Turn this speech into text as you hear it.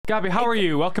Gabby, how are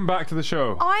you? Welcome back to the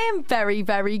show. I am very,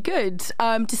 very good.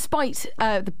 Despite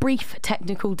the brief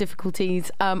technical difficulties,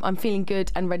 I'm feeling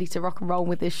good and ready to rock and roll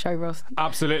with this show, Ross.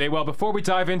 Absolutely. Well, before we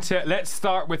dive into it, let's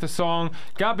start with a song.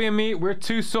 Gabby and me, we're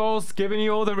two souls giving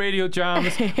you all the radio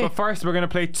jams. But first, we're going to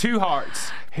play Two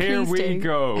Hearts. Here we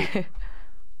go.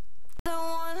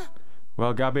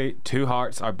 Well, Gabby, two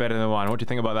hearts are better than one. What do you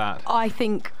think about that? I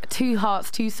think two hearts,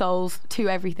 two souls, two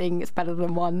everything is better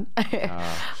than one.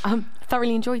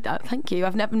 Thoroughly enjoyed that. Thank you.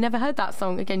 I've never heard that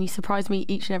song. Again, you surprise me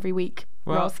each and every week.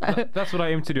 Well, that's what I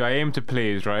aim to do. I aim to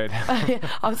please, right?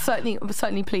 I'm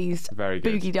certainly pleased. Very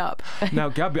good. Boogied up. Now,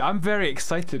 Gabby, I'm very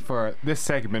excited for this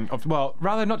segment of, well,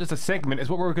 rather not just a segment, it's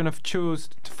what we're going to choose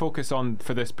to focus on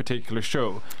for this particular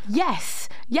show. Yes.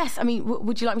 I mean,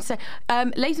 would you like me to say,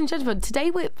 ladies and gentlemen,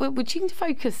 today we're choosing to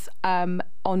focus on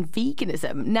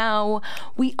veganism. Now,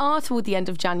 we are toward the end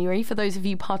of January. For those of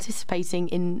you participating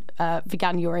in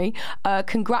Veganuary,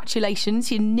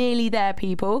 congratulations, you're nearly there,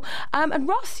 people. And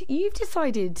Ross, you've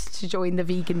decided to join the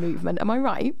vegan movement, am I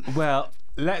right? Well,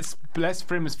 let's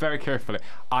frame this very carefully.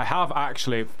 I have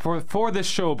actually, for this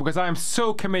show, because I am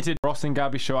so committed to Ross and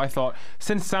Gabby show, I thought,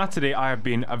 since Saturday I have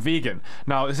been a vegan.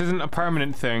 Now, this isn't a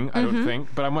permanent thing, I don't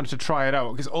think, but I wanted to try it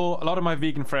out, because a lot of my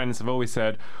vegan friends have always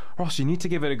said, Ross, you need to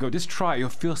give it a go. Just try it. You'll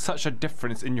feel such a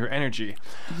difference in your energy.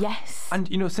 Yes. And,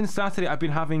 you know, since Saturday, I've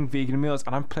been having vegan meals,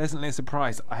 and I'm pleasantly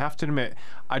surprised. I have to admit,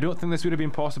 I don't think this would have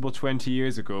been possible 20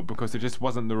 years ago, because there just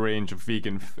wasn't the range of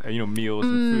vegan, meals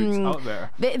and foods out there.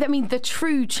 I mean, the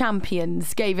true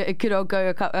champions gave it a good old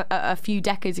go a few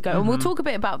decades ago, and we'll talk a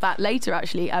bit about that later,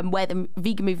 actually, where the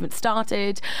vegan movement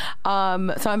started. So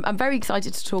I'm very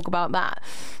excited to talk about that.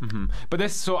 But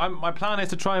my plan is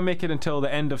to try and make it until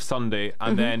the end of Sunday,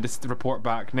 and then just report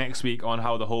back next week on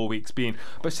how the whole week's been.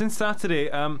 But since Saturday,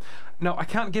 now I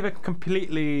can't give a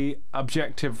completely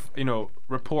objective,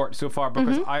 report so far,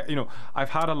 because I've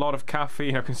had a lot of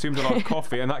caffeine, I've consumed a lot of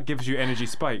coffee, and that gives you energy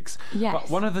spikes. Yes. But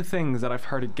one of the things that I've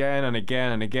heard again and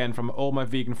again and again from all my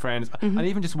vegan friends, and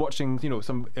even just watching,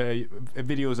 some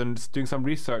videos and doing some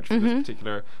research for this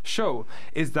particular show,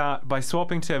 is that by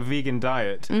swapping to a vegan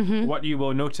diet, what you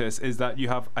will notice is that you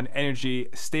have an energy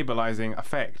stabilizing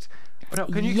effect. Now,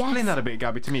 can you explain that a bit,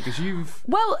 Gabby, to me? Because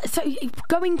Well, so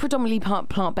going predominantly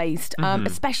plant-based,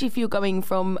 especially if you're going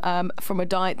from a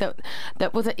diet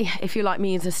that was, if you're like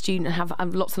me as a student and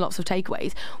have lots and lots of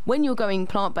takeaways, when you're going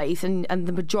plant-based and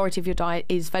the majority of your diet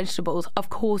is vegetables, of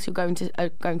course you're going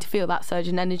to feel that surge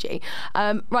in energy.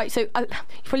 Right, so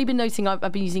you've probably been noticing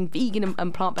I've been using vegan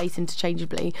and plant-based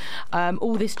interchangeably.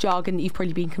 All this jargon that you've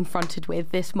probably been confronted with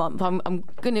this month, I'm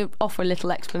going to offer a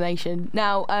little explanation.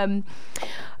 Now,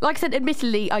 like I said,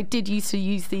 admittedly, I did used to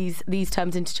use these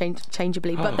terms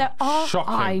interchangeably, but there are.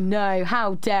 Shocking. I know,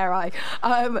 how dare I?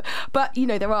 But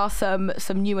there are some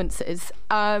nuances.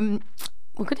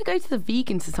 We're going to go to the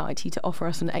Vegan Society to offer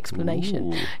us an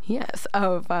explanation. Ooh. Yes,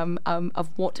 of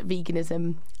what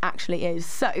veganism actually is.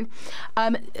 So,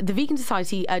 the Vegan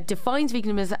Society defines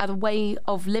veganism as a way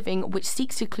of living which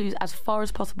seeks to exclude as far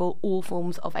as possible all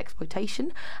forms of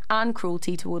exploitation and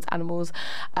cruelty towards animals.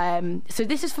 So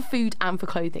this is for food and for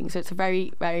clothing. So it's a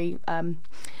very, very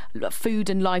food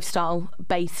and lifestyle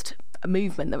based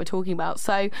movement that we're talking about.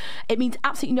 So it means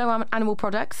absolutely no animal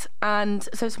products, and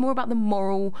so it's more about the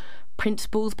moral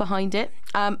principles behind it,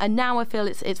 and now I feel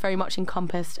it's very much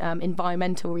encompassed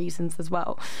environmental reasons as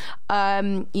well.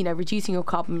 Reducing your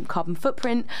carbon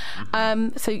footprint.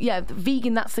 So yeah,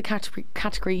 vegan, that's the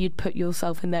category you'd put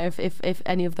yourself in there if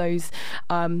any of those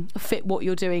fit what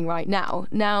you're doing right now.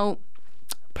 Now,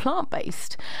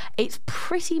 plant-based, it's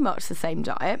pretty much the same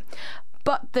diet,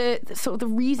 but the sort of the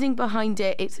reasoning behind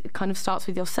it kind of starts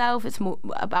with yourself. It's more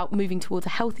about moving towards a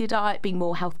healthier diet, being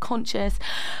more health conscious.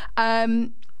 But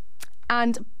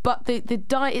the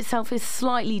diet itself is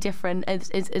slightly different,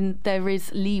 and there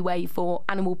is leeway for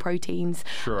animal proteins.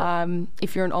 Sure.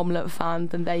 If you're an omelette fan,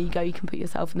 then there you go. You can put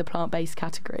yourself in the plant-based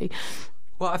category.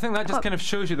 Well, I think that just kind of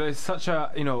shows you that it's such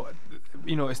a,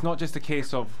 it's not just a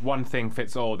case of one thing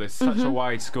fits all. There's such a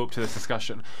wide scope to this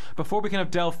discussion. Before we kind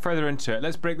of delve further into it,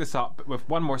 let's break this up with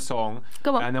one more song.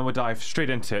 Go on. And then we'll dive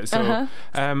straight into it. So,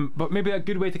 but maybe a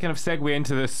good way to kind of segue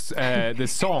into this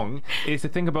this song is to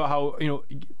think about how,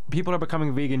 people are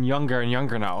becoming vegan younger and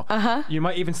younger now. You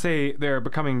might even say they're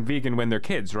becoming vegan when they're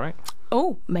kids, right?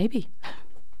 Oh, maybe.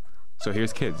 So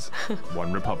here's Kids,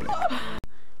 One Republic.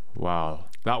 Wow.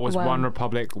 That was One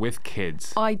Republic with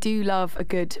Kids. I do love a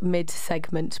good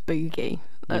mid-segment boogie.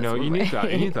 You know, you need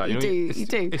that. You need that. You know, do, it's, you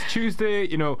do. It's Tuesday.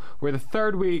 You know, we're the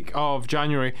third week of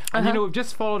January, and you know, we've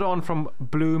just followed on from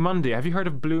Blue Monday. Have you heard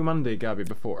of Blue Monday, Gabby,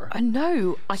 before?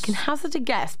 No, I can hazard a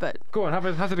guess, but Go on,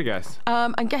 hazard a guess.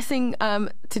 I'm guessing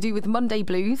to do with Monday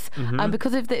blues,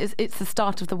 because of this, it's the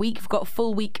start of the week. You've got a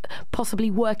full week,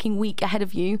 possibly working week ahead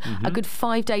of you. A good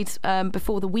 5 days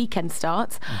before the weekend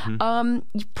starts.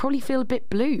 You probably feel a bit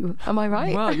blue. Am I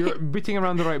right? Well, you're beating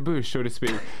around the right bush, so to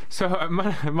speak. So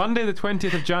Monday the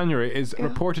 20th of January is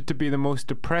reported to be the most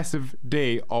depressive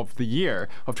day of the year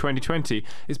of 2020.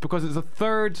 It's because it's the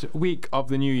third week of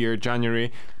the new year,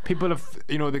 January. People have,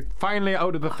 you know, they're finally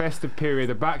out of the festive period.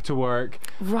 They're back to work.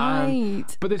 Right.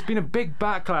 But there's been a big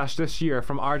backlash this year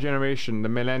from our generation, the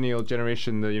millennial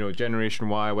generation, the, you know, Generation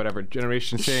Y, whatever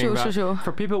generation, saying that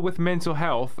for people with mental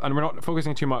health, and we're not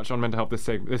focusing too much on mental health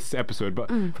this episode, but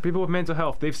for people with mental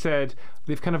health, they've said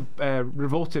they've kind of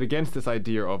revolted against this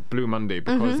idea of Blue Monday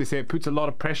because they say it puts a lot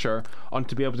of pressure on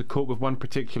to be able to cope with one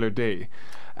particular day.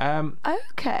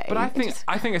 Okay. But I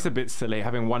think it's a bit silly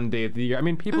having one day of the year. I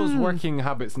mean, people's working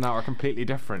habits now are completely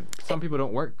different. Some people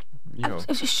don't work, you know.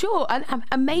 Sure, and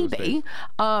maybe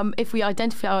if we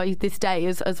identify this day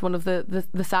as one of the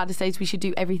saddest days, we should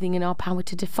do everything in our power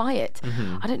to defy it.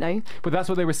 I don't know. But that's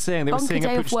what they were saying. They were saying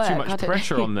it puts too much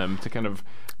pressure on them to kind of,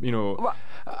 you know.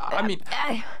 I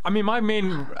mean, my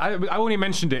main. I only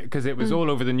mentioned it because it was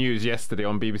all over the news yesterday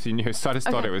on BBC News, so I just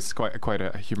thought it was quite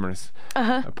a humorous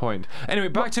point. Anyway,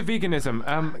 back to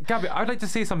veganism. Gabby, I'd like to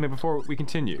say something before we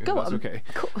continue. Go on. Okay.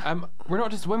 Cool. We're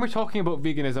not just when we're talking about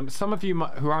veganism. Some of you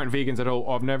who aren't vegans at all,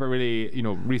 or have never really, you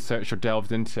know, researched or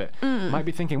delved into it, might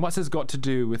be thinking, "What's this got to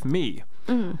do with me?"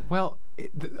 Well,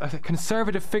 a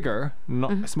conservative figure,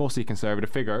 not a small c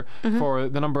conservative figure, for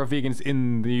the number of vegans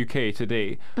in the UK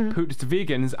today, puts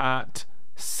vegans at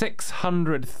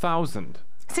 600,000.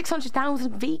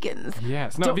 600,000 vegans.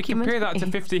 Yes. Now, if you compare that to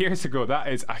 50 years ago, that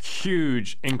is a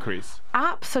huge increase.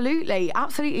 Absolutely.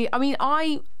 I mean,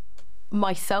 I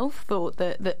myself thought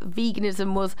that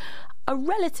veganism was a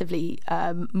relatively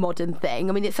modern thing.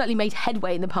 I mean, it certainly made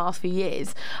headway in the past few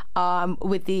years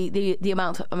with the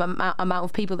amount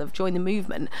of people that have joined the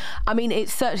movement. I mean, it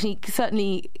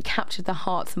certainly captured the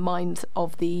hearts and minds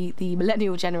of the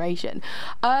millennial generation.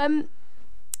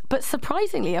 But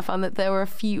surprisingly, I found that there were a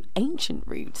few ancient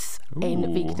roots in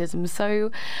veganism. So,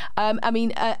 I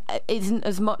mean, it isn't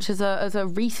as much as a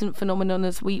recent phenomenon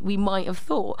as we might have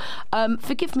thought.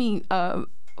 Forgive me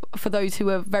for those who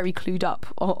are very clued up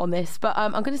on this, but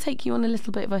I'm going to take you on a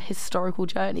little bit of a historical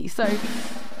journey. So,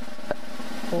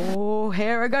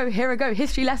 here I go,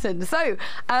 history lesson. So,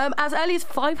 as early as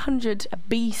 500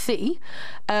 BC,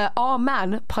 our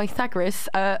man Pythagoras,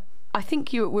 I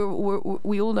think we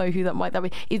all know who that might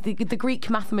be. Is the Greek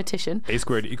mathematician. A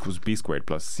squared equals B squared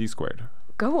plus C squared.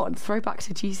 Go on, throw back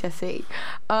to GCSE.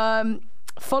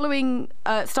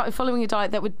 Started following a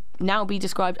diet that would now be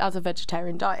described as a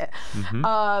vegetarian diet. You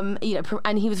know,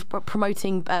 and he was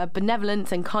promoting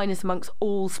benevolence and kindness amongst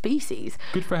all species.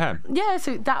 Good for him. Yeah,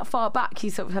 so that far back, he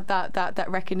sort of had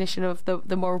that recognition of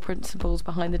the moral principles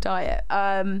behind the diet.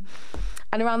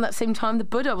 And around that same time, the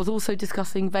Buddha was also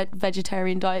discussing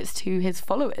vegetarian diets to his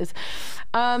followers.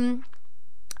 In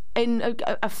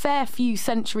a fair few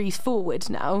centuries forward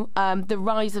now, the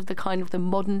rise of the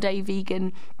modern day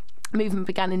vegan movement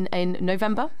began in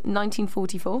November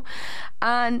 1944,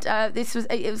 and it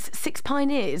was 6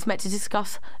 pioneers met to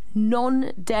discuss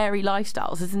non-dairy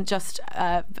lifestyles. This isn't just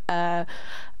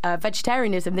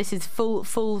vegetarianism. This is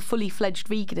fully fledged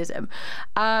veganism.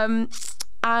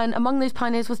 And among those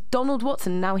pioneers was Donald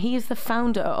Watson. Now, he is the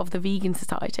founder of the Vegan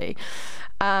Society.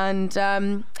 And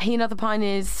he and other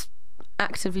pioneers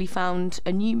actively found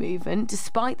a new movement,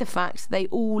 despite the fact they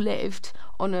all lived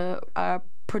on a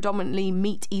predominantly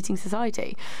meat-eating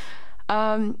society.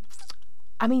 I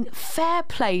mean, fair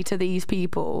play to these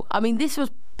people. I mean, this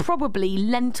was probably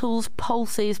lentils,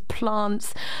 pulses,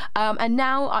 plants, and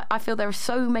now I feel there are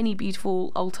so many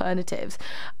beautiful alternatives.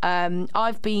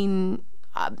 I've been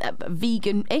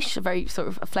vegan-ish, a very sort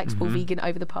of a flexible vegan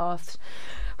over the past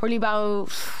probably about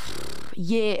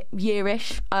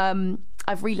year-ish.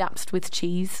 I've relapsed with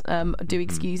cheese. Do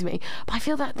excuse me, but I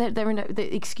feel that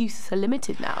the excuses are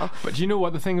limited now. But do you know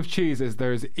what the thing of cheese is?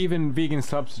 There's even vegan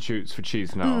substitutes for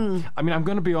cheese now. I mean, I'm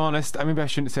going to be honest. Maybe I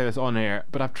shouldn't say this on air,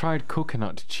 but I've tried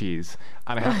coconut cheese,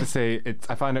 and I have to say,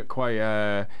 I find it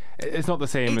quite. It's not the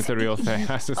same as the real thing.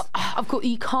 That's just, of course,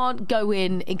 you can't go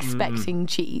in expecting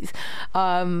cheese.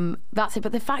 That's it.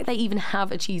 But the fact they even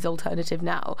have a cheese alternative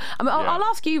now. I mean, I'll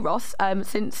ask you, Ross.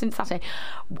 Since Saturday,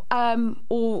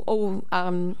 all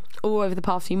over the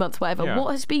past few months, whatever. Yeah.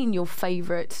 What has been your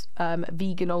favourite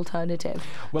vegan alternative?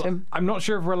 well, I'm not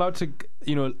sure if we're allowed to,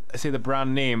 say the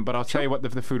brand name, but I'll tell you what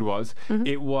the food was.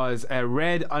 It was a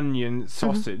red onion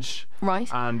sausage. Right.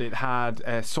 And it had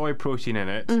soy protein in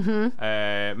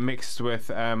it, mixed with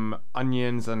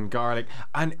onions and garlic,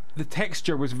 and the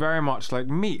texture was very much like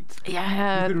meat.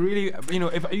 Yeah. You could really,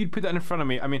 if you'd put that in front of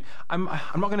me, I mean, I'm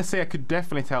not going to say I could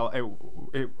definitely tell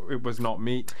it was not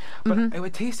meat, but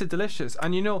it tasted delicious.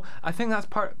 And I think that's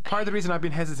part of the reason I've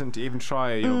been hesitant to even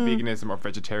try veganism or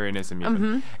vegetarianism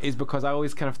even, is because I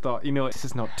always kind of thought, this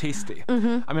is not tasty. I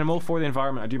mean, I'm all for the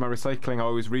environment. I do my recycling. I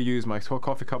always reuse my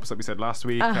coffee cups, like we said last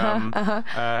week.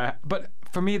 But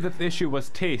for me, the issue was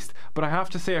taste. But I have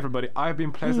to say, everybody, I've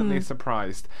been pleasantly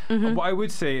surprised. What I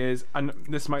would say is, and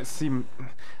this might seem,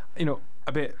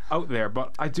 a bit out there,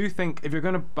 but I do think if you're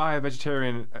going to buy a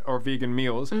vegetarian or vegan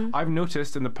meals, I've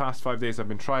noticed in the past 5 days I've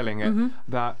been trialing it,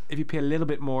 that if you pay a little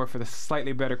bit more for the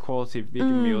slightly better quality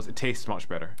vegan meals, it tastes much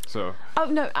better. So. Oh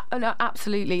no,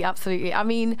 absolutely. I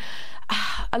mean,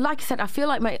 like I said, I feel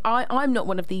like I'm not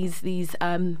one of these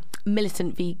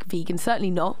militant vegans,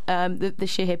 certainly not. The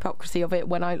sheer hypocrisy of it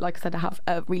when I have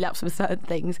a relapse with certain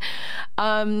things.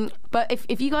 But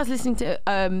if you guys are listening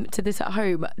to this at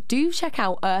home, do check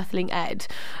out Earthling Ed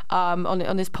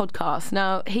on this podcast.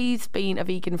 Now, he's been a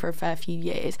vegan for a fair few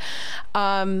years,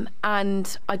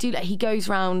 and he goes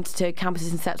around to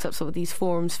campuses and sets up sort of these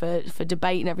forums for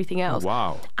debate and everything else. Oh,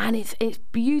 wow. And it's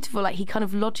beautiful. Like, he kind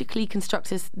of logically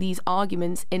constructs these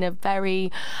arguments in a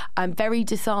very very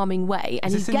disarming way.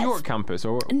 And is this in York campus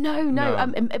or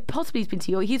no. Possibly he's been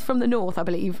to York. He's from the north, I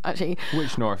believe, actually.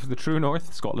 Which north? The true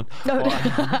north? Scotland? No.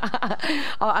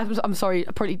 I'm sorry,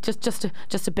 probably just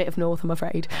a bit of north, I'm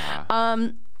afraid.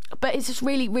 But it's just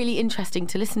really, really interesting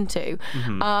to listen to.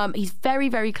 He's very,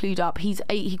 very clued up.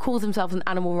 He calls himself an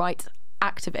animal rights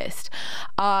activist.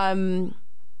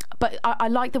 But I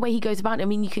like the way he goes about it. I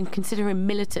mean, you can consider him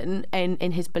militant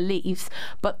in his beliefs,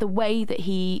 but the way that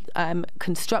he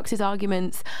constructs his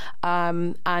arguments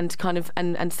and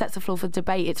sets the floor for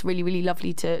debate, it's really, really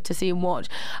lovely to see and watch.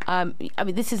 I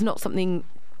mean, this is not something,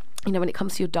 when it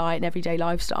comes to your diet and everyday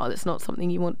lifestyle, it's not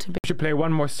something you want to be. We should play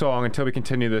one more song until we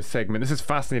continue this segment. This is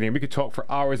fascinating. We could talk for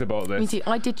hours about this. Me too.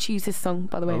 I did choose this song,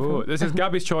 by the way. Oh, this is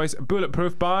Gabby's choice,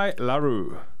 Bulletproof by La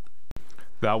Rue.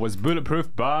 That was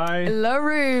Bulletproof by La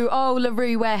Rue. Oh, La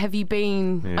Rue, where have you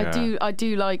been? Yeah. I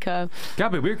do like her.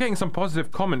 Gabby, we're getting some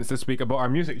positive comments this week about our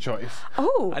music choice.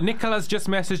 Oh. Nicola's just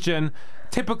messaged in,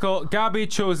 typical, Gabby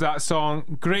chose that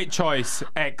song, great choice,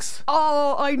 X.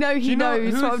 Oh, I know he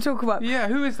knows what I'm talking about. Yeah,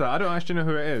 who is that? I don't actually know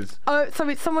who it is. So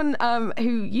it's someone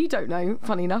who you don't know,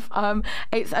 funny enough.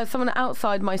 It's someone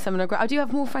outside my seminar. I do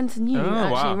have more friends than you,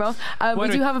 actually, Ross. We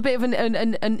do have a bit of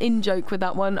an in-joke with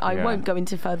that one. I won't go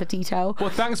into further detail. Well,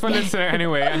 thanks for listening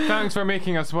anyway, and thanks for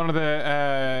making us one of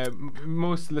the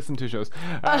most listened to shows.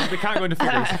 We can't go into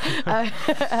figures.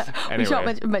 Anyway. We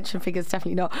shan't mention figures,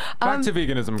 definitely not. Back to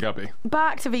veganism, Gabby.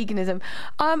 Back to veganism.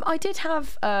 I did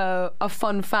have a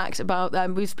fun fact about,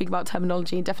 we were speaking about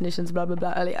terminology and definitions, blah, blah,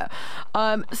 blah, earlier.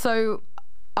 An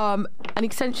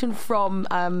extension from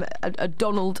a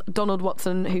Donald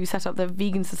Watson, who set up the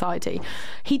Vegan Society.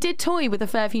 He did toy with a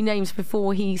fair few names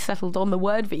before he settled on the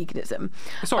word veganism.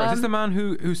 Sorry, is this the man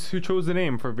who chose the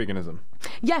name for veganism?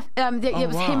 Yeah, it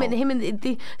was him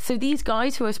and so these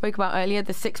guys who I spoke about earlier,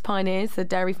 the 6 pioneers, the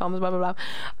dairy farmers, blah blah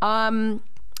blah.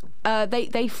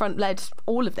 They front-led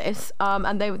all of this,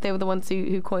 and they were the ones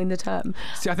who coined the term.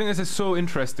 See, I think this is so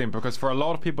interesting because for a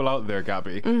lot of people out there,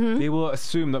 Gabby, they will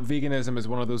assume that veganism is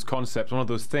one of those concepts, one of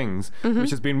those things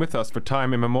which has been with us for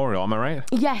time immemorial. Am I right?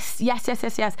 Yes.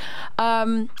 I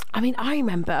mean, I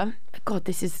remember, God,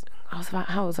 this is...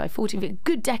 how was I? 14, a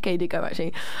good decade ago,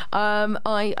 actually. One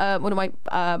of my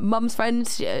mum's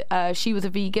friends, she was a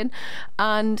vegan,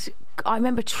 and I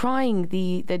remember trying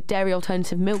the dairy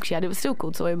alternative milk she had. It was still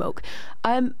called soy milk,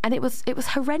 and it was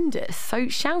horrendous. So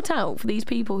shout out for these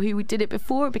people who did it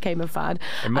before it became a fad.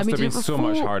 It must have been so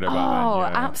much harder back then. Oh,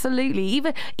 absolutely.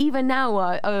 Even now,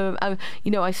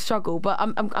 I struggle, but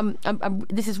I'm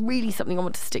this is really something I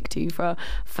want to stick to for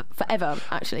forever,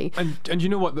 actually. And you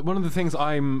know what? One of the things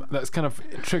that's kind of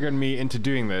triggered me into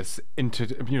doing this, into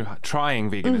trying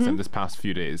veganism this past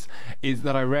few days, is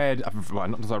that I read. Well,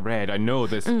 not as I read. I know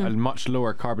there's a much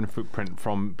lower carbon footprint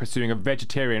from pursuing a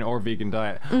vegetarian or vegan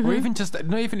diet, or even just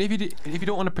not even if you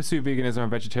don't want to pursue veganism or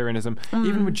vegetarianism,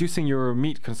 even reducing your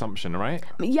meat consumption, right?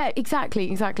 Yeah,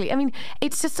 exactly. I mean,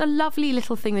 it's just a lovely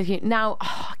little thing that now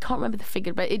I can't remember the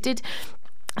figure, but it did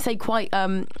say quite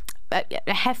a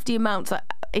hefty amount. So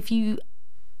if you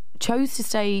chose to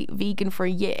stay vegan for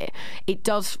a year, it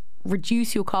does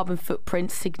reduce your carbon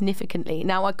footprint significantly.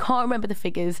 Now, I can't remember the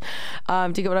figures,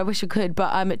 to get what I wish I could,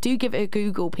 but do give it a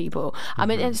Google, people. I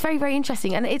mean, it's very, very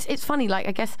interesting. And it's funny, like,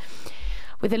 I guess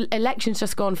with elections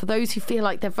just gone, for those who feel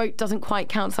like their vote doesn't quite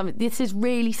count, something, this is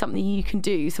really something you can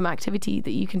do, some activity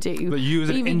that you can do. That you as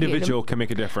an individual can make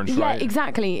a difference, right? Yeah,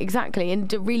 exactly.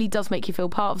 And it really does make you feel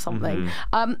part of something.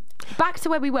 Back to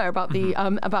where we were about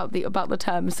the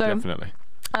term. So definitely.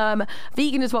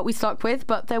 Vegan is what we stuck with,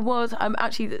 but there was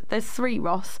actually there's three,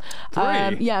 Ross.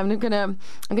 Yeah, I'm gonna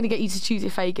get you to choose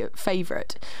your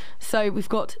favourite. So we've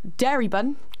got dairy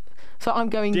bun. So I'm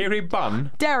going dairy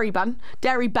bun. Dairy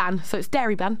ban. So it's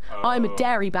dairy ban. Oh. I'm a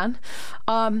dairy ban.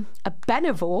 A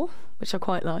benivore, which I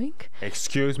quite like.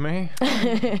 Excuse me.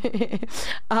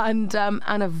 and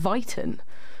a Viton.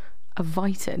 A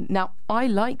Viton. Now, I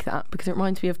like that because it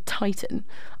reminds me of Titan.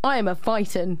 I am a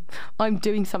Viton. I'm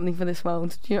doing something for this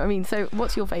world. Do you know what I mean? So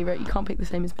what's your favourite? You can't pick the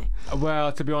same as me.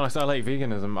 Well, to be honest, I like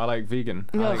veganism. I like vegan.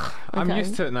 I'm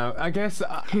used to it now, I guess.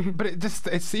 But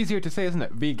it's easier to say, isn't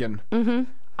it? Vegan.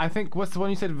 I think, what's the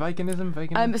one you said?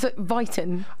 Veganism? So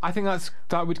Viton. I think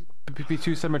that would be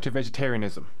too similar to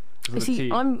vegetarianism.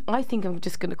 See, I think I'm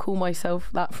just going to call myself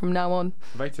that from now on.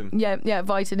 Viton. Yeah,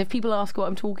 Viton. If people ask what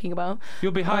I'm talking about,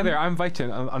 you'll be hi there. I'm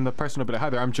Viton. I'm the person over there.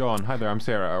 Hi there. I'm John. Hi there. I'm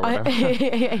Sarah. Or whatever.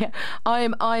 Yeah.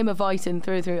 I'm a Viton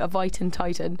through and through. A Viton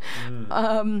Titan.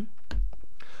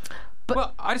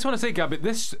 Well, I just want to say, Gabby,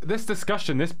 this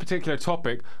discussion, this particular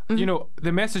topic, you know,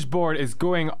 the message board is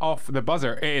going off the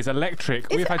buzzer. It is electric.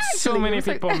 We've had so many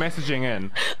people messaging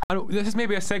in. And this is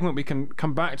maybe a segment we can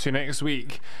come back to next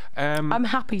week. I'm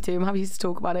happy to. I'm happy to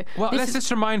talk about it. Well, let's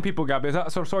just remind people, Gabby,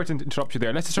 sorry to interrupt you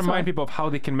there. Let's just remind people of how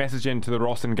they can message in to the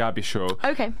Ross and Gabby show.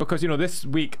 Okay. Because, you know, this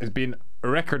week has been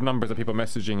record numbers of people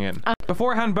messaging in.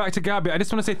 Before I hand back to Gabby, I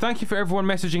just want to say thank you for everyone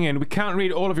messaging in. We can't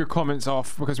read all of your comments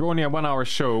off because we're only a 1 hour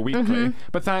show weekly.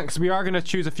 But thanks. We are going to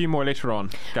choose a few more later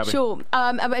on, Gabby. Sure.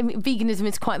 I mean, veganism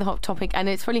is quite the hot topic, and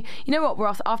it's really, you know what,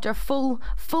 Ross, after a full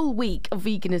week of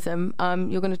veganism,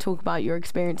 you're going to talk about your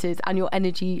experiences and your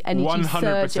energy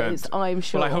 100%. Surges, I'm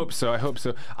sure. Well, I hope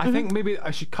so. I think maybe I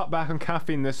should cut back on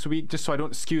caffeine this week just so I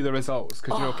don't skew the results,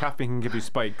 because you know, caffeine can give you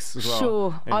spikes as well.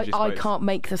 Sure. I can't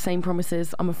make the same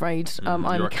promises, I'm afraid. I'm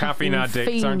You're a caffeine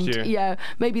addict, fiend. aren't you? Yeah,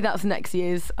 maybe that's next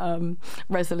year's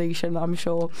resolution, I'm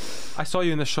sure. I saw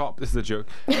you in the shop. This is a joke.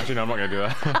 Actually, no, I'm not going to do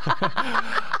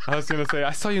that. I was going to say,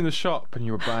 I saw you in the shop and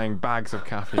you were buying bags of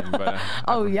caffeine. But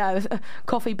oh, yeah.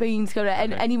 Coffee, beans,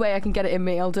 any way I can get it in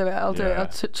me, I'll do it. I'll do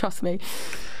it. Trust me.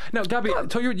 Now, Gabby,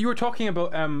 you were talking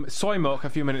about soy milk a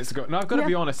few minutes ago. Now, I've got to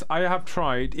be honest. I have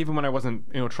tried, even when I wasn't,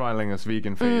 trialing this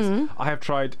vegan phase. I have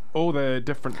tried all the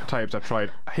different types. I've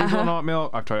tried hazelnut milk.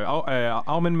 I've tried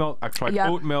almond milk. I've tried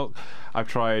oat milk. I've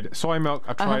tried soy milk.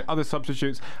 I've tried other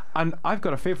substitutes, and I've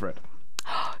got a favourite.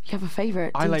 You have a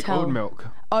favourite? I like oat milk.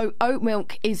 Oh, oat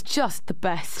milk is just the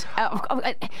best.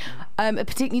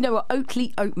 Particularly, you know what,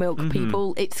 Oatly oat milk,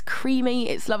 people. It's creamy.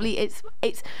 It's lovely. It's.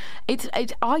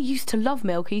 I used to love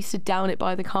milk. I used to down it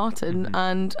by the carton,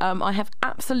 and I have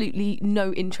absolutely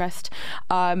no interest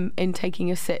in taking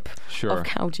a sip of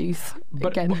cow juice.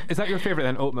 But again, is that your favourite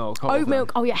then? Oat milk. Oat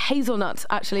milk. Oh yeah, hazelnuts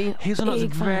actually. Hazelnuts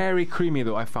very creamy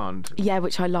though. I found. Yeah,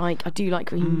 which I like. I do like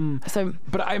cream. So.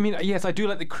 But I mean, yes, I do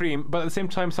like the cream. But at the same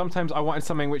time, sometimes I wanted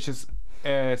something which is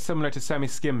similar to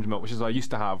semi-skimmed milk, which is what I used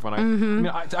to have when I mean,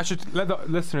 I should let the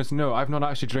listeners know I've not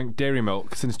actually drank dairy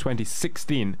milk since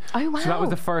 2016. Oh wow! So that was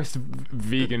the first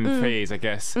vegan phase, I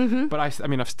guess. But I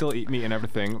mean, I've still eat meat and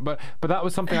everything. But that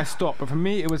was something I stopped. But for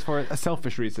me, it was for a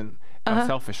selfish reason. I'm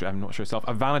not sure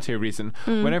a vanity reason.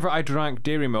 Whenever I drank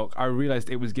dairy milk, I realised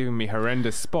it was giving me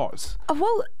horrendous spots.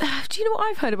 Well, do you know what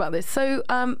I've heard about this? So.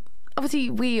 Obviously,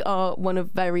 we are one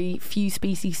of very few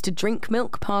species to drink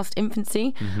milk past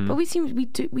infancy, but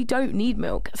we don't need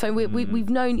milk. So we've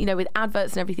known, with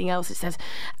adverts and everything else, it says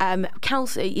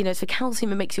calcium. It's for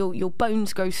calcium, it makes your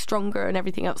bones grow stronger and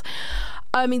everything else.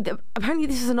 I mean, apparently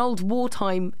this is an old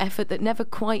wartime effort that never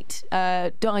quite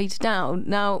died down.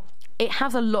 Now. It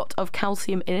has a lot of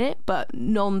calcium in it, but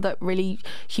none that really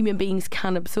human beings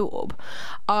can absorb.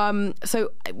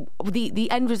 So the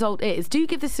end result is, do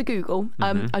give this a Google.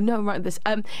 I know I'm writing this.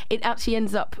 It actually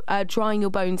ends up drying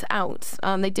your bones out.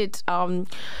 They did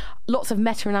lots of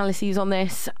meta-analyses on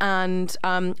this, and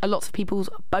lots of people's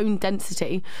bone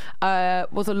density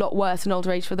was a lot worse in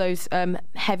older age for those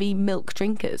heavy milk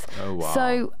drinkers. Oh, wow.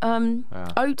 So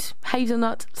oat,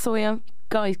 hazelnut, soya,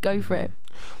 guys, go for it.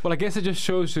 Well, I guess it just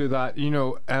shows you that, you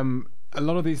know, a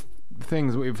lot of these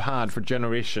things we've had for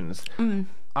generations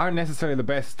aren't necessarily the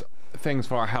best things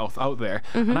for our health out there.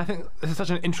 And I think this is such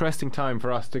an interesting time for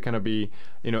us to kind of be,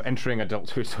 you know, entering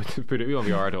adulthood, so to put it.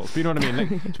 We are adults, but you know what I mean,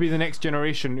 like, to be the next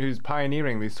generation who's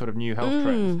pioneering these sort of new health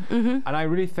trends. And I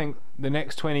really think the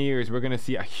next 20 years we're going to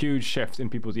see a huge shift in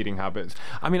people's eating habits.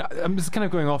 I mean, I'm just kind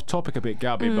of going off topic a bit,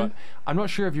 Gabby, but I'm not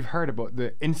sure if you've heard about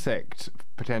the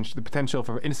potential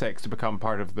for insects to become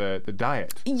part of the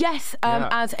diet. Yes,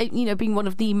 as you know, being one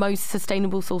of the most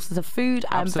sustainable sources of food,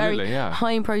 Absolutely, very yeah.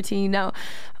 high in protein. Now,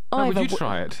 Would you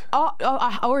try it?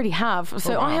 I already have.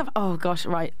 So wow. I have. Oh gosh,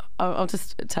 right. I'll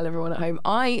just tell everyone at home.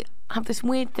 I have this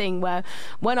weird thing where,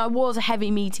 when I was a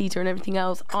heavy meat eater and everything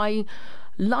else, I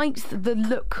liked the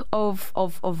look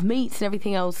of meats and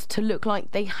everything else to look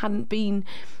like they hadn't been.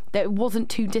 That it wasn't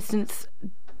too distant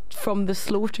from the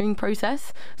slaughtering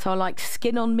process. So I liked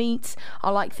skin on meat. I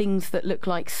like things that look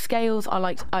like scales.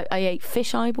 I ate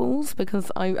fish eyeballs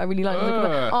because I really like the look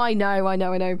of it. I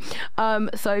know.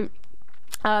 So.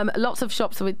 Lots of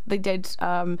shops they did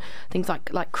things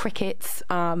like crickets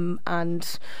and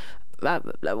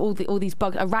all these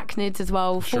bug arachnids as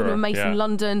well. Sure, Fortnum & Mason,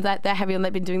 London, they're heavy on.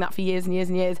 They've been doing that for years and years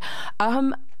and years.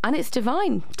 And it's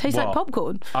divine. Tastes like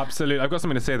popcorn. Absolutely. I've got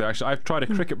something to say there, actually. I've tried a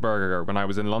cricket burger when I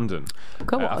was in London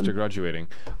after graduating,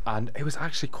 and it was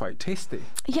actually quite tasty.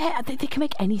 Yeah, they can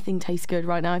make anything taste good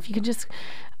right now if you can just.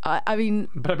 I mean,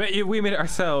 but I bet you if we made it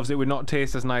ourselves, it would not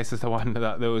taste as nice as the one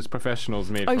that those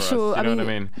professionals made for us. Sure. You know what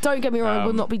I mean? Don't get me wrong. I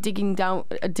will not be digging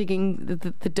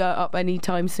the dirt up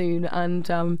anytime soon and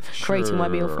creating my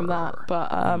meal from that.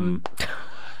 But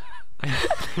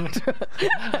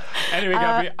anyway,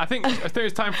 Gabby, I think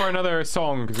it's time for another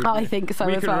song. I think so.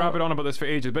 We could rabbit on about this for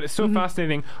ages, but it's so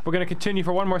fascinating. We're going to continue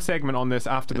for one more segment on this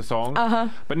after the song.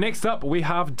 But next up, we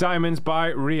have Diamonds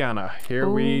by Rihanna. Here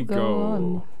we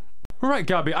go. Right,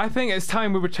 Gabby, I think it's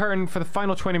time we return for the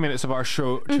final 20 minutes of our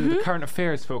show to the current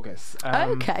affairs focus.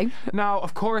 Okay. Now,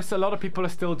 of course, a lot of people are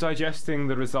still digesting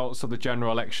the results of the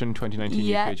general election,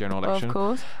 2019 UK general election. Of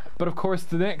course. But of course,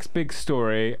 the next big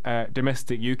story,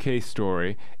 domestic UK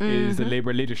story, is the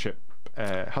Labour leadership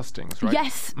hustings, right?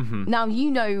 Yes. Now, you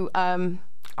know...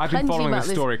 I've been following this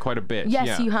story quite a bit.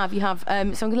 Yes, you have. So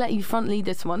I'm going to let you front lead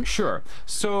this one. Sure.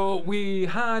 So we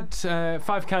had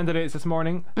 5 candidates this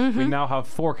morning. We now have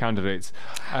 4 candidates.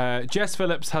 Jess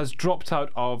Phillips has dropped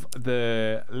out of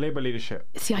the Labour leadership.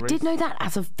 See, I did know that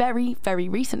as of very, very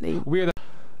recently.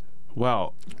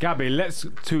 Well, Gabby, let's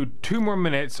do 2 more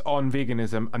minutes on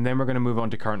veganism, and then we're going to move on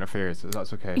to current affairs, if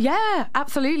that's okay. Yeah,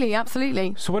 absolutely,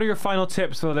 absolutely. So what are your final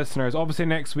tips for the listeners? Obviously,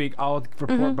 next week, I'll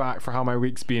report back for how my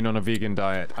week's been on a vegan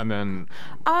diet, and then...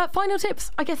 Final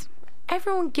tips, I guess...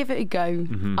 Everyone give it a go.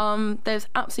 There's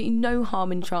absolutely no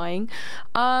harm in trying.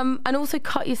 And also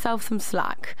cut yourself some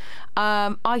slack.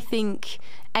 I think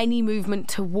any movement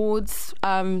towards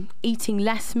eating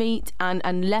less meat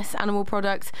and less animal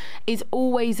products is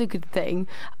always a good thing.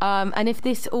 And if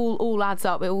this all adds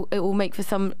up, it will make for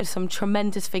some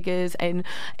tremendous figures in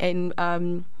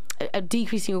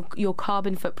decreasing your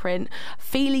carbon footprint,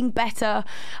 feeling better,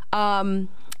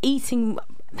 eating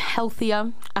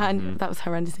healthier, and that was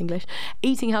horrendous English,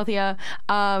 eating healthier,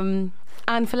 and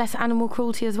for less animal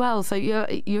cruelty as well. So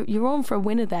you're on for a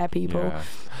winner there, people. Yeah.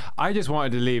 I just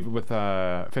wanted to leave with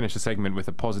finish the segment with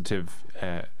a positive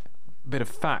bit of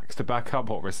facts to back up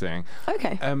what we're saying.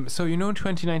 Okay. So in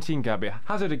 2019, Gabby,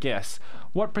 hazard a guess,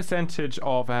 what percentage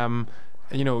of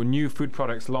new food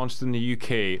products launched in the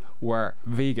UK were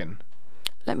vegan?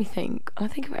 Let me think. I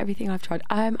think of everything I've tried.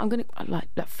 I'm going to like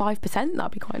 5%.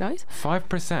 That'd be quite nice.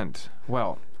 5%.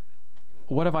 Well,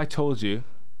 what have I told you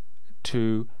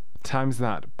to times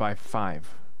that by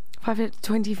 5? 5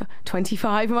 25.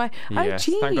 25. Am I? Yes.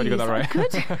 Oh, geez. Thank God you got that right. Good.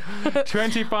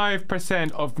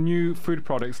 25% of new food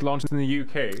products launched in the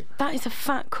UK. That is a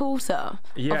fat quarter.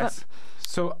 Yes.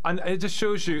 So, and it just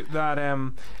shows you that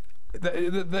that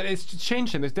it's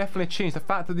changing. There's definitely change. The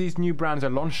fact that these new brands are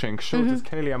launching shows there's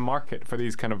clearly a market for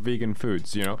these kind of vegan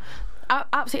foods,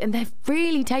 Absolutely, and they're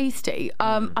really tasty.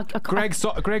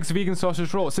 Greg's vegan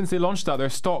sausage roll. Since they launched that,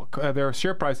 their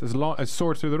share price has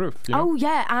soared through the roof. Oh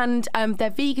yeah, and their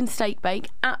vegan steak bake,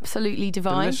 absolutely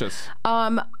divine. Delicious.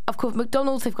 Of course,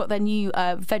 McDonald's, they've got their new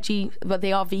veggie, but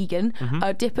they are vegan,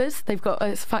 dippers. They've got,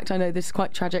 it's a fact I know, this is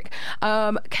quite tragic.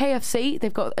 KFC,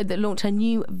 they launched a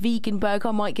new vegan burger.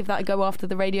 I might give that a go after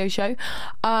the radio show.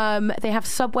 They have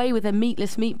Subway with their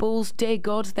meatless meatballs. Dear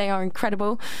God, they are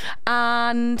incredible.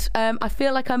 And I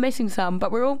feel like I'm missing some,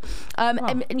 but we're all,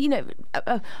 and, you know,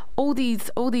 all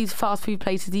these fast food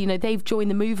places, you know, they've joined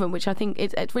the movement, which I think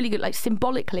it's really good, like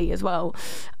symbolically as well.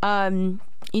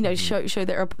 You know, show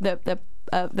that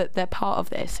they're part of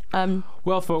this.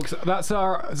 Well, folks, that's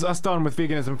done with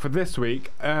veganism for this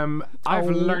week. I've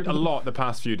learned a lot the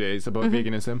past few days about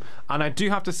veganism, and I do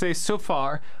have to say, so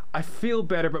far, I feel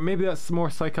better, but maybe that's more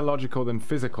psychological than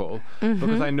physical,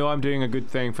 because I know I'm doing a good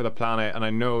thing for the planet, and I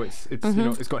know it's you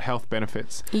know, it's got health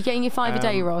benefits. You're getting your 5 a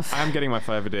day, Ross. I'm getting my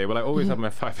 5 a day. Well, I always have my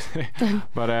 5 a day,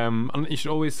 but you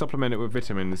should always supplement it with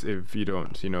vitamins if you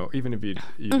don't. You know, even if you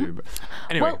do. But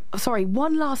anyway. Well, sorry.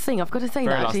 One last thing I've got to say.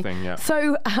 Very that actually. last thing, yeah.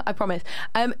 So I promise.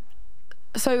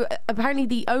 So apparently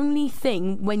the only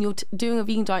thing when you're doing a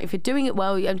vegan diet, if you're doing it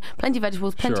well, you have plenty of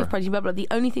vegetables, plenty of protein, blah, blah, the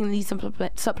only thing that needs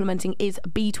supplementing is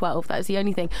B12. That is the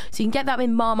only thing. So you can get that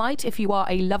in Marmite if you are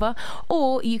a lover,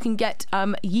 or you can get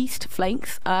yeast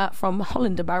flakes from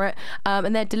Holland & Barrett,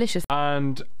 and they're delicious.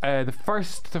 And the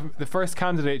first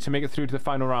candidate to make it through to the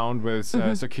final round was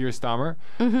Sir Keir Starmer.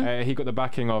 He got the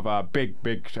backing of a big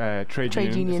trade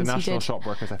union. It's the National Shop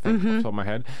Workers, I think, off the top of my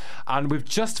head. And we've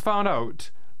just found out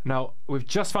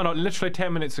literally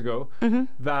 10 minutes ago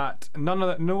that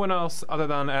no one else other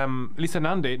than Lisa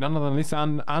Nandy, Lisa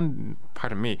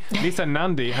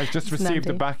Nandy has just received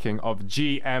the backing of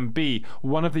GMB,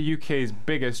 one of the UK's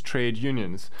biggest trade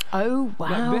unions. Oh, wow.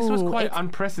 Now, this was quite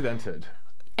unprecedented.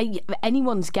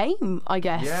 Anyone's game, I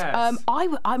guess. Yes.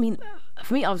 I mean,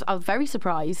 for me, I was very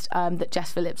surprised that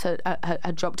Jess Phillips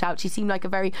had dropped out. She seemed like a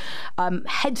very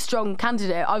headstrong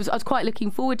candidate. I was quite looking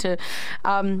forward to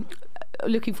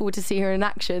see her in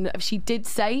action. She did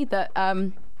say that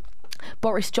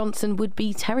Boris Johnson would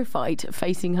be terrified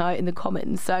facing her in the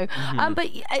Commons. So,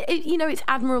 but you know, it's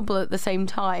admirable at the same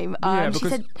time. She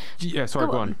said,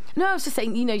 go on. No, I was just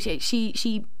saying, you know,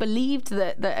 she believed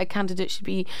that a candidate should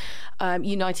be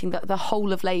uniting the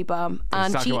whole of Labour,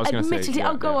 and exactly she admitted it.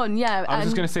 I was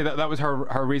just going to say that was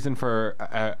her reason for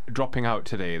dropping out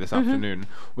today, this afternoon,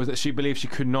 was that she believed she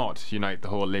could not unite the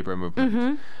whole Labour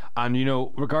movement. And, you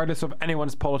know, regardless of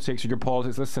anyone's politics or your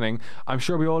politics listening, I'm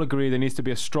sure we all agree there needs to be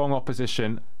a strong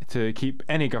opposition to keep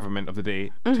any government of the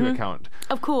day to account.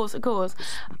 Of course.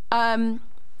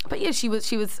 But yeah, she was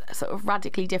sort of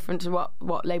radically different to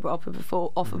what Labour offered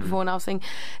before. And I was saying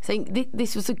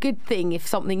this was a good thing. If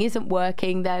something isn't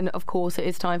working, then of course it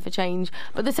is time for change.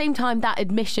 But at the same time, that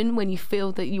admission when you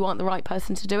feel that you aren't the right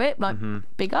person to do it, like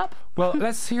big up. Well,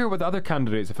 let's hear what the other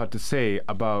candidates have had to say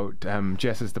about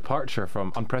Jess's departure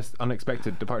from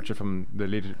unexpected departure from the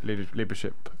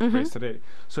leadership race today.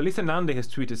 So Lisa Nandy has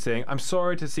tweeted saying, "I'm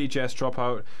sorry to see Jess drop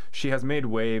out. She has made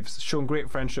waves, shown great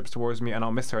friendships towards me, and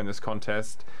I'll miss her in this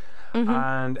contest."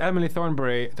 And Emily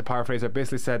Thornberry, to paraphrase her,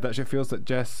 basically said that she feels that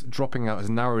Jess dropping out has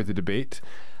narrowed the debate.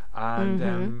 And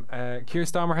Keir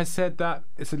Starmer has said that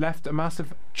it's left a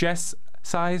massive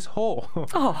Jess-sized hole.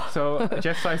 So a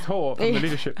Jess-sized hole from the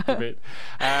leadership debate.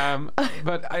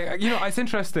 But you know, it's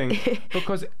interesting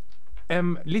because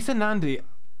Lisa Nandy,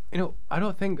 you know, I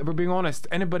don't think, if we're being honest,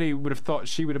 anybody would have thought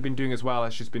she would have been doing as well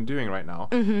as she's been doing right now.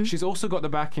 She's also got the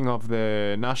backing of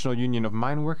the National Union of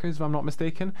Mine Workers, if I'm not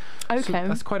mistaken. Okay. So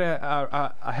that's quite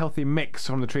a healthy mix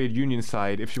from the trade union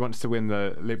side if she wants to win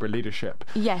the Labour leadership.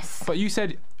 Yes. But you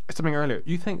said something earlier.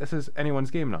 You think this is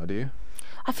anyone's game now, do you?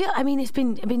 I mean, it's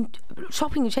been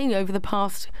chopping and changing over the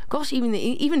past. Gosh, even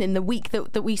in the week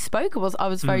that we spoke, I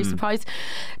was very surprised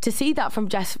to see that from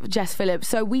Jess Phillips.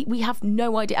 So we have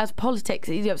no idea. As politics,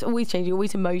 you know, it's always changing,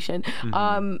 always in motion.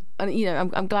 And you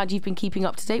know, I'm glad you've been keeping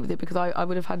up to date with it, because I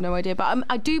would have had no idea. But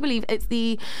I do believe it's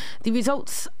the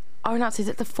results are announced. Is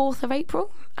it the 4th of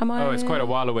April? Oh, it's quite a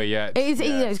while away yet. It is.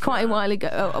 Yeah, it's quite a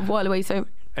while away. So.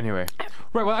 Anyway,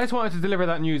 right. Well, I just wanted to deliver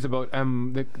that news about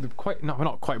the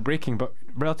not quite breaking, but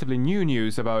relatively new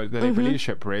news about the Labour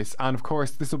leadership race, and of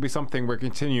course, this will be something we're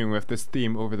continuing with this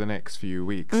theme over the next few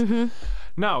weeks.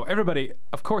 Now, everybody,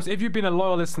 of course, if you've been a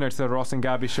loyal listener to the Ross and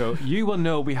Gabby show, you will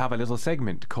know we have a little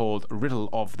segment called Riddle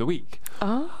of the Week.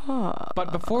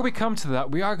 But before we come to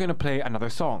that, we are going to play another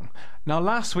song. Now,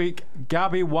 last week,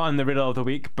 Gabby won the Riddle of the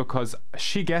Week because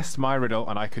she guessed my riddle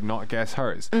and I could not guess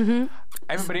hers.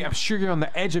 Everybody, I'm sure you're on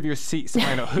the edge of your seats to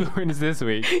find out who wins this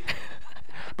week.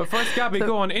 But first, Gabby,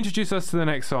 go on, introduce us to the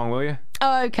next song, will you?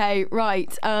 Okay,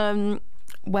 right.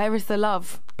 Where is the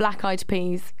love? Black Eyed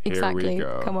Peas. Exactly. Here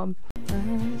we go. Come on.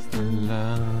 Where is the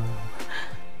love?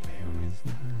 There is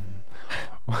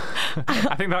none.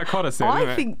 I think that caught us there, didn't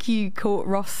I it? think you caught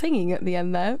Ross singing at the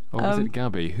end there. Or was it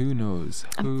Gabby? Who knows?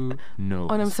 Who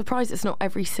knows? And I'm surprised it's not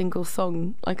every single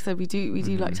song. Like I said, we do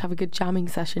like to have a good jamming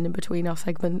session in between our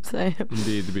segments. So.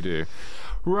 Indeed, we do.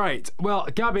 Right. Well,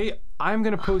 Gabby, I'm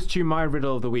going to post you my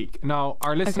riddle of the week. Now,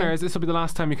 our listeners, this will be the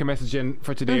last time you can message in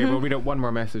for today. We'll read out one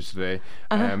more message today.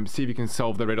 See if you can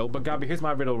solve the riddle. But Gabby, here's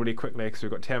my riddle really quickly because we've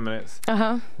got 10 minutes.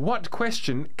 What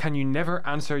question can you never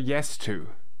answer yes to?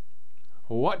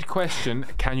 What question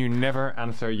can you never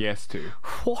answer yes to?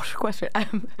 What question?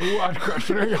 What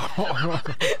question?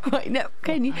 Right, no,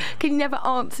 can you never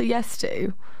answer yes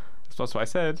to? That's what I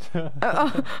said.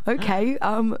 Okay.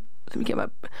 Let me get my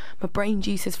brain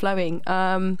juices flowing.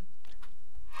 I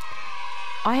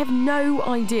have no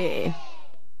idea.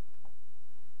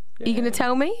 Are you going to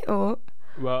tell me or?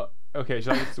 Well, okay.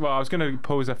 I was going to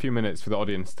pose a few minutes for the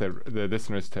audience, the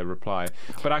listeners to reply.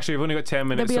 But actually, we've only got 10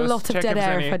 minutes. There'd be a lot of dead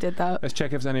air if I did that. Let's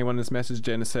check if there's anyone that's messaged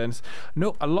in a sense.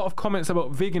 No, a lot of comments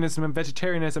about veganism and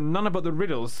vegetarianism. None about the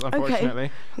riddles, unfortunately.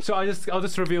 Okay. So I'll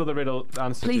just reveal the riddle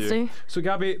answer Please to you. do. So,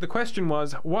 Gabby, the question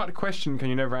was, what question can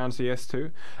you never answer yes to?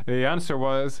 The answer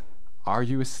was, are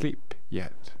you asleep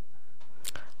yet?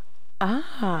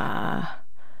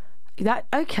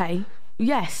 Okay.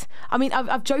 Yes. I mean,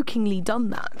 I've jokingly done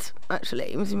that,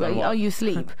 actually. Are you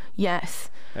asleep?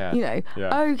 Yes. Yeah. You know.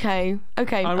 Yeah. Okay.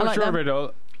 And what's your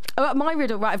riddle? My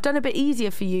riddle, right? I've done a bit easier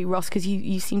for you, Ross, because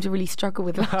you seem to really struggle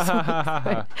with last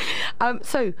week.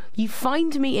 So, you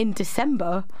find me in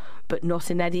December, but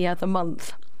not in any other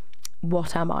month.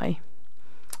 What am I?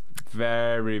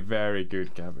 Very, very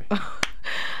good, Gabby.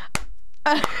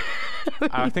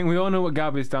 I think we all know what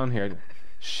Gabby's done here.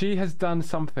 She has done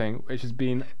something which has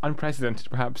been unprecedented,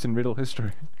 perhaps, in riddle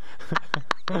history.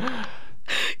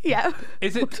 Yeah.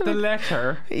 Is it the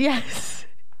letter? Yes.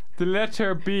 The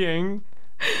letter being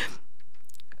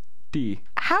D.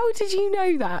 How did you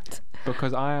know that?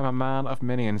 Because I am a man of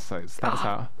many insights. That's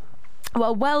how.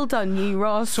 Well done, you,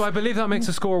 Ross. So I believe that makes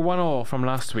a score 1-1 from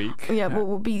last week. Yeah, well,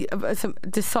 we'll be some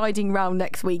deciding round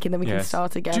next week, and then we can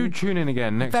start again. Do tune in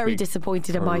again next week. Very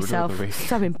disappointed in myself.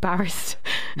 So embarrassed.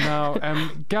 Now,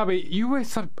 Gabby,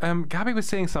 Gabby was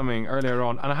saying something earlier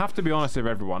on, and I have to be honest with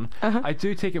everyone. I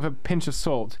do take it with a pinch of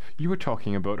salt. You were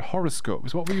talking about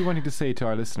horoscopes. What were you wanting to say to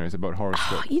our listeners about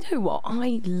horoscopes? You know what?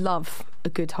 I love a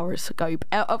good horoscope.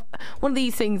 One of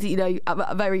these things that, you know,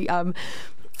 are very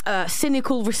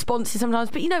cynical responses sometimes,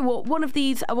 but you know what, one of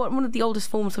the oldest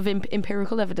forms of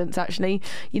empirical evidence, actually.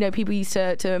 You know, people used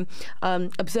to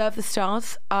observe the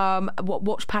stars,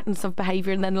 watch patterns of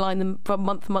behaviour, and then line them from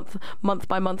month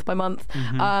by month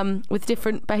with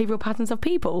different behavioural patterns of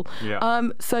people.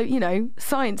 So, you know,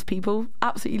 science people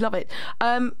absolutely love it.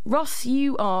 Ross,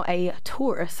 you are a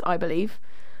Taurus, I believe.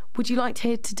 Would you like to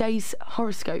hear today's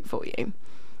horoscope for you?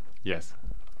 Yes.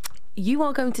 You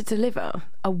are going to deliver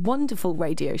a wonderful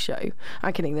radio show.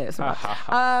 I'm kidding, there's not.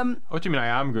 What do you mean I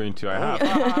am going to? I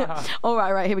have. All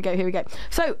right, here we go.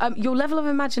 So, your level of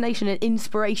imagination and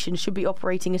inspiration should be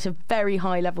operating at a very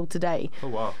high level today. Oh,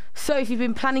 wow. So, if you've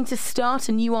been planning to start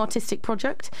a new artistic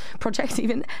project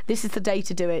even, this is the day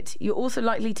to do it. You're also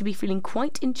likely to be feeling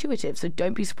quite intuitive, so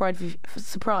don't be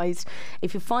surprised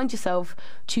if you find yourself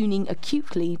tuning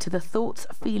acutely to the thoughts,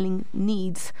 feelings,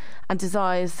 needs, and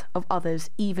desires of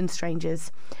others, even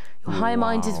strangers. Your higher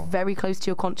mind is very close to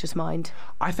your conscious mind.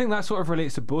 I think that sort of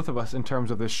relates to both of us in terms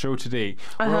of this show today.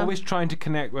 We're always trying to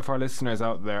connect with our listeners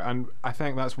out there, and I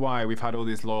think that's why we've had all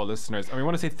these loyal listeners. And we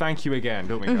want to say thank you again,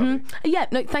 don't we, Gabby? Yeah,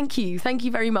 no, thank you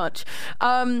very much.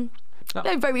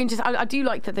 No, very interesting. I do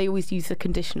like that they always use the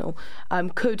conditional.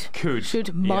 Could,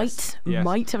 should, might,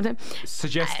 might.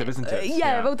 Suggestive, isn't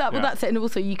it? Well, that's it. And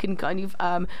also, you can kind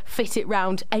of fit it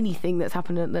round anything that's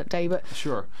happened on that day. But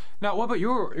sure. Now, what about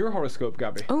your horoscope,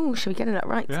 Gabby? Oh, shall we get it that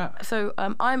right? Yeah. So,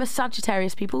 I'm a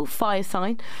Sagittarius, people, fire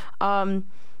sign,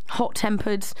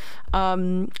 hot-tempered,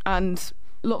 and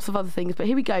lots of other things. But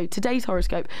here we go. Today's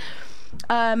horoscope.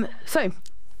 So,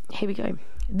 here we go.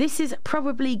 This is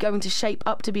probably going to shape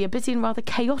up to be a busy and rather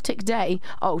chaotic day.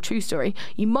 Oh, true story.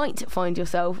 You might find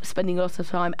yourself spending a lot of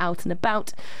time out and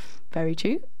about. Very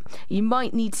true. You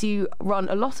might need to run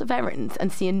a lot of errands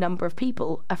and see a number of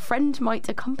people. A friend might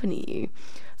accompany you.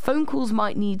 Phone calls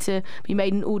might need to be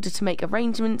made in order to make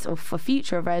arrangements or for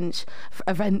future events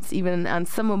even, and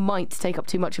someone might take up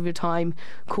too much of your time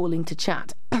calling to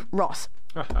chat. Ross,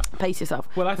 pace yourself.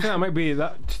 Well, I think that might be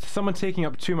that someone taking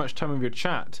up too much time of your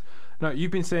chat. Now,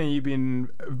 you've been saying you've been,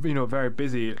 very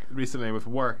busy recently with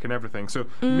work and everything, so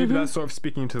maybe that's sort of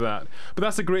speaking to that. But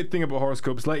that's a great thing about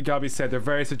horoscopes. Like Gabby said, they're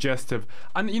very suggestive,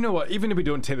 and you know what? Even if we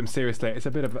don't take them seriously, it's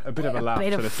a bit of a laugh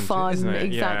to listen fun, to, isn't it?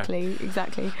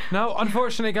 Exactly. Now,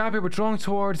 unfortunately, Gabby, we're drawing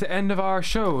towards the end of our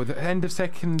show, the end of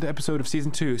second episode of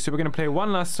season 2. So we're going to play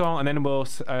one last song, and then we'll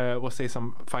say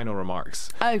some final remarks.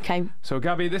 Okay. So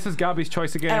Gabby, this is Gabby's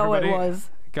choice again, everybody. Oh, it was.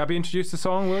 Gabby, introduce the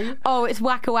song, will you? Oh, it's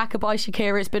Waka Waka by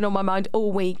Shakira. It's been on my mind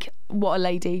all week. What a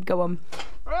lady. Go on.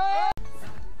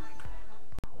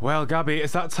 Well, Gabby,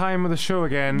 it's that time of the show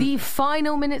again. The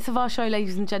final minutes of our show,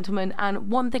 ladies and gentlemen.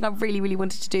 And one thing I really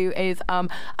wanted to do is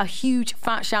a huge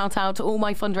fat shout out to all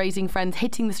my fundraising friends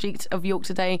hitting the streets of York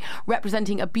today,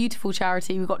 representing a beautiful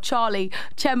charity. We've got Charlie,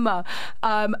 Chemma,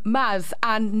 Maz,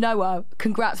 and Noah.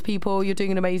 Congrats, people. You're doing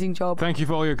an amazing job. Thank you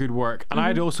for all your good work. And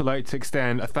I'd also like to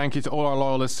extend a thank you to all our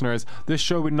loyal listeners. This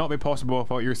show would not be possible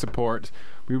without your support.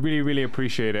 We really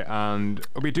appreciate it, and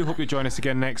we do hope you join us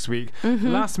again next week.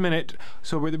 Last minute,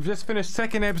 so we've just finished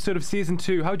second episode of season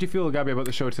 2. How do you feel, Gabby, about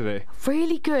the show today?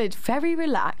 Really good, very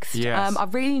relaxed. Yes.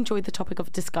 I've really enjoyed the topic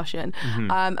of discussion.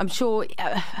 I'm sure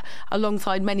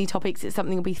alongside many topics, it's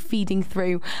something we'll be feeding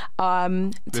through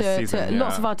to season,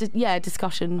 lots of our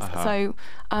discussions. So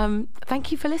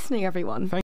thank you for listening, everyone.